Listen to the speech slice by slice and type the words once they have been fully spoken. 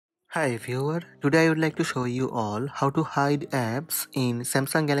Hi viewer, today I would like to show you all how to hide apps in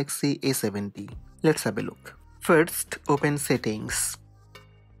Samsung Galaxy A70. Let's have a look. First, open Settings.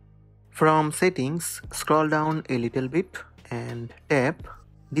 From Settings, scroll down a little bit and tap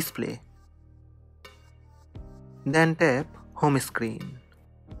Display. Then tap Home Screen.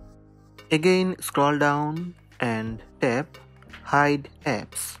 Again scroll down and tap Hide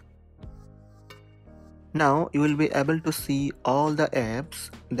Apps. Now you will be able to see all the apps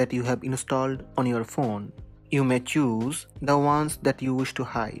that you have installed on your phone. You may choose the ones that you wish to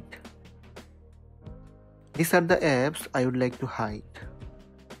hide. These are the apps I would like to hide.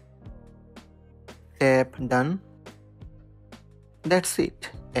 Tap Done. That's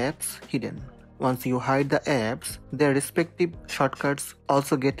it, apps hidden. Once you hide the apps, their respective shortcuts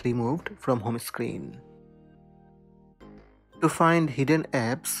also get removed from home screen. To find hidden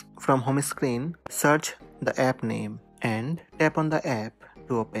apps from home screen, search the app name and tap on the app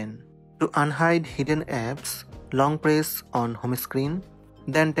to open. To unhide hidden apps, long press on home screen,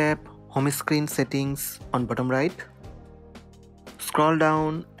 then tap home screen settings on bottom right. Scroll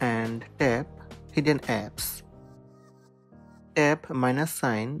down and tap hidden apps. Tap minus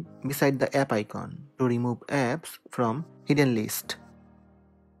sign beside the app icon to remove apps from hidden list.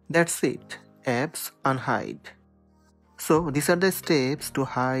 That's it, apps unhide. So these are the steps to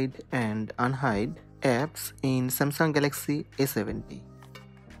hide and unhide apps in Samsung Galaxy A70.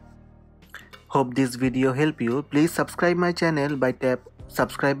 Hope this video helped you. Please subscribe my channel by tap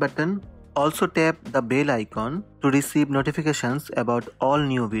subscribe button. Also tap the bell icon to receive notifications about all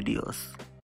new videos.